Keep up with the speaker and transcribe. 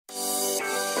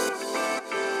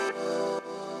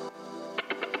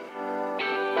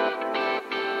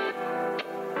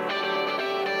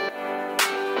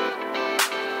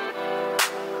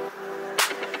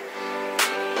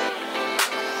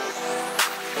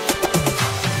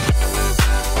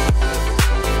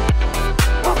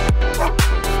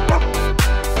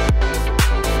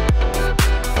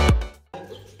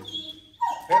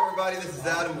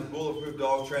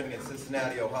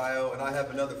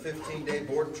have another 15-day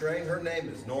board and train. Her name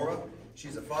is Nora.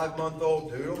 She's a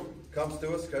 5-month-old Doodle. Comes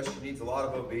to us because she needs a lot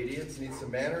of obedience, needs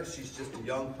some manners. She's just a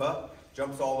young pup.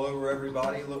 Jumps all over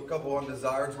everybody. A couple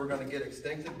undesireds we're going to get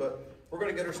extincted, but we're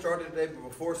going to get her started today. But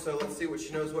before so, let's see what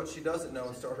she knows, what she doesn't know,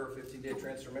 and start her 15-day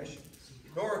transformation.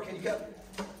 Nora, can you come?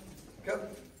 Come.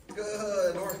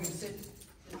 Good. Nora, can you sit?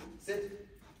 Sit.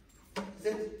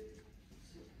 Sit.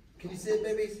 Can you sit,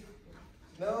 babies?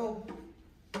 No?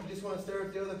 You just want to stare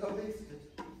at the other puppies?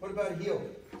 What about a heel?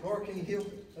 Nora, can you heel?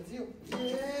 Let's heel.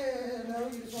 Yeah, no,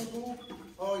 you just want to pull?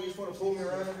 Oh, you just want to pull me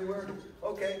around everywhere?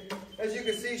 Okay. As you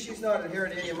can see, she's not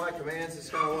adhering to any of my commands.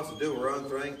 Just kind of wants to do her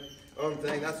own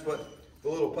thing. That's what the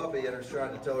little puppy in her is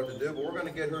trying to tell her to do. But we're going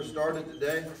to get her started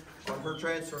today on her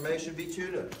transformation. Be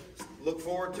sure to look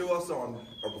forward to us on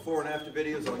our before and after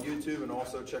videos on YouTube, and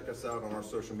also check us out on our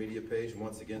social media page. And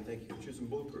once again, thank you for choosing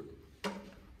Bulletproof.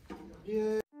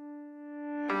 Yeah.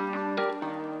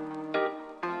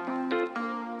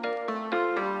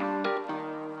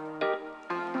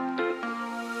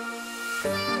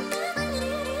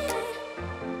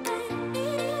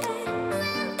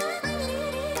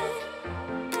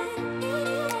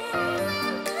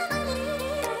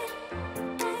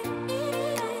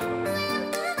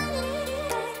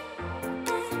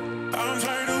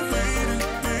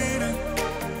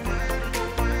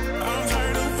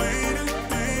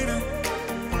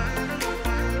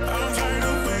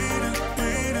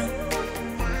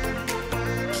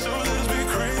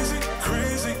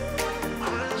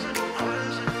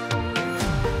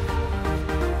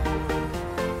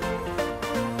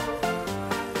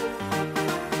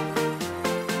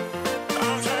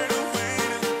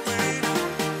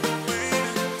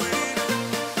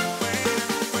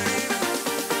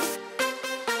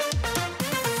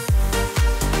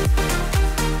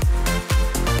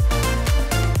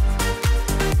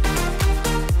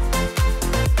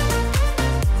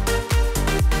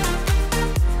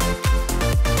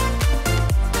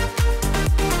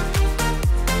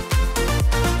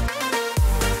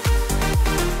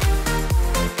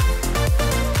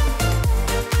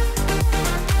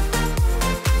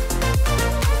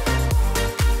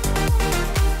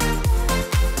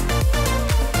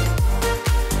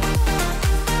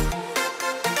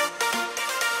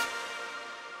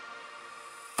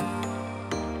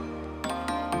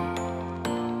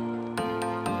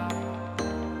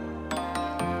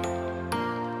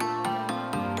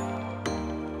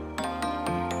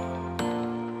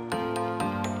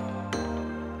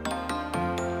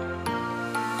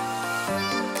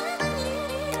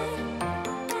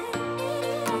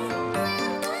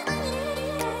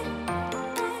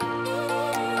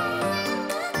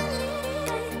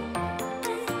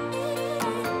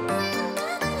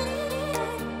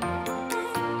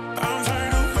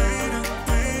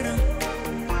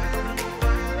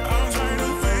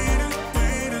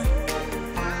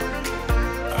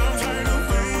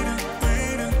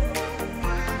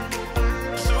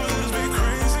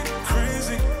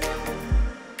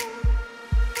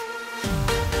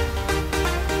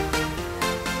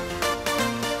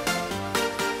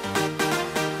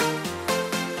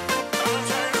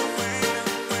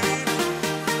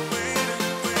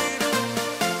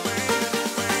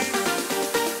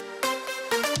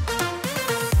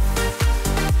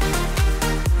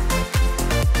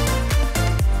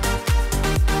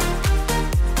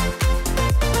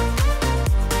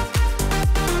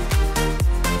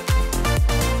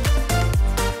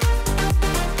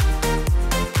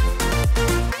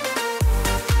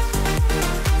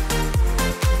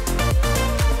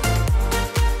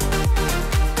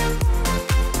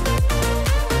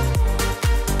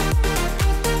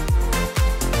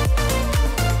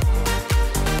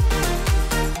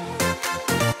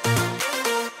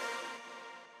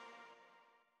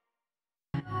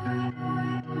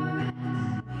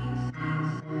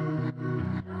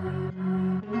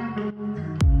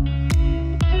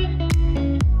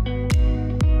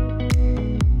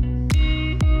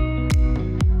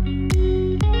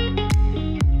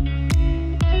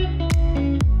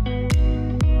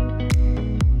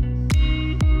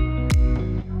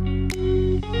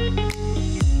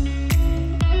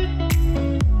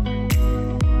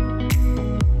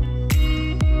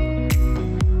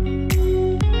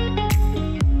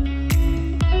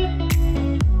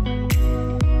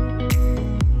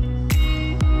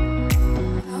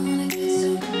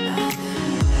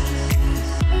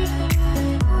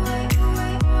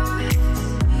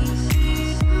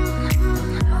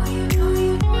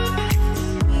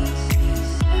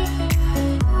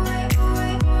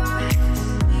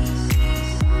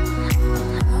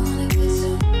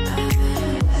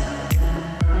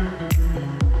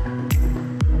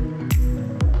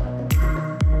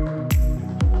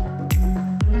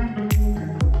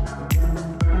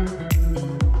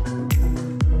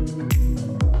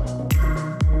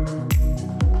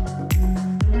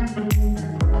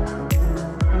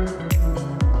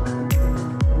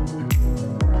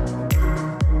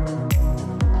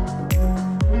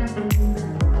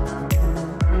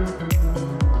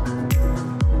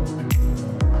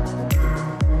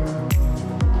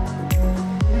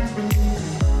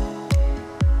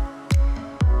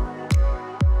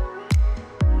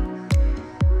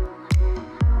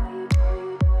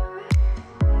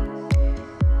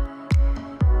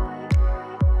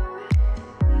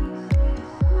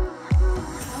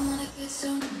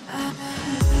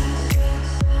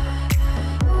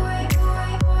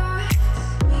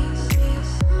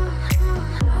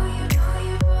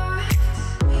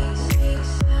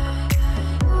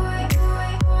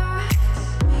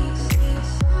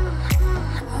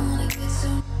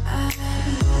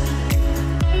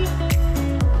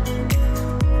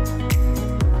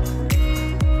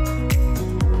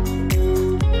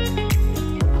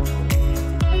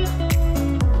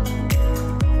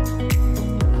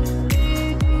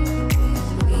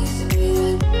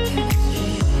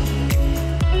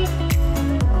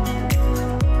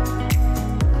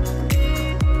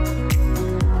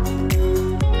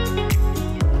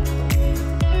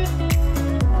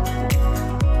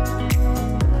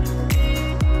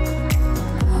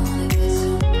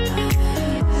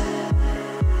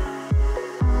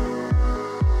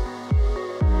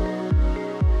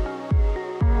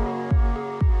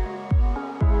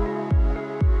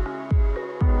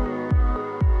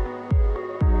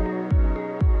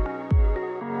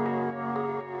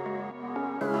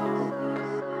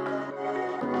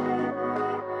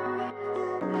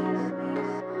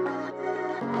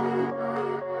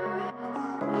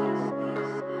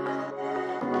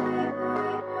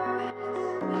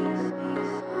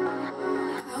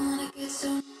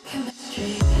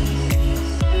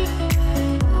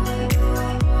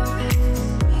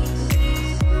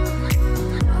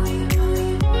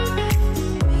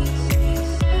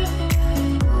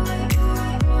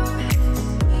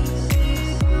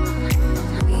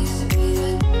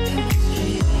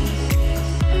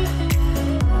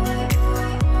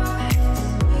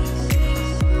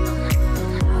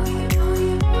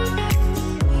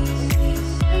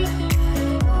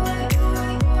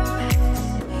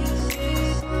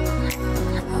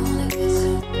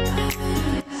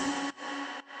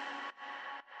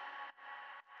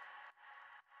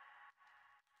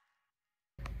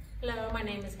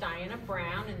 Diana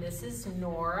Brown, and this is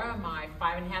Nora, my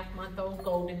 5.5-month-old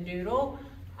golden doodle.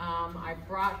 I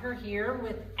brought her here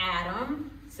with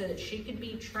Adam so that she could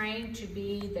be trained to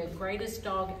be the greatest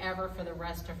dog ever for the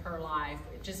rest of her life.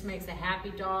 It just makes a happy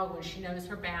dog when she knows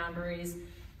her boundaries.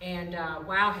 And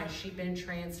wow, has she been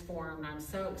transformed. I'm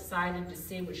so excited to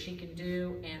see what she can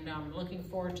do, and I'm looking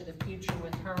forward to the future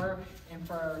with her and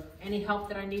for any help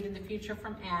that I need in the future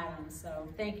from Adam. So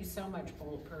thank you so much,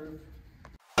 Bulletproof.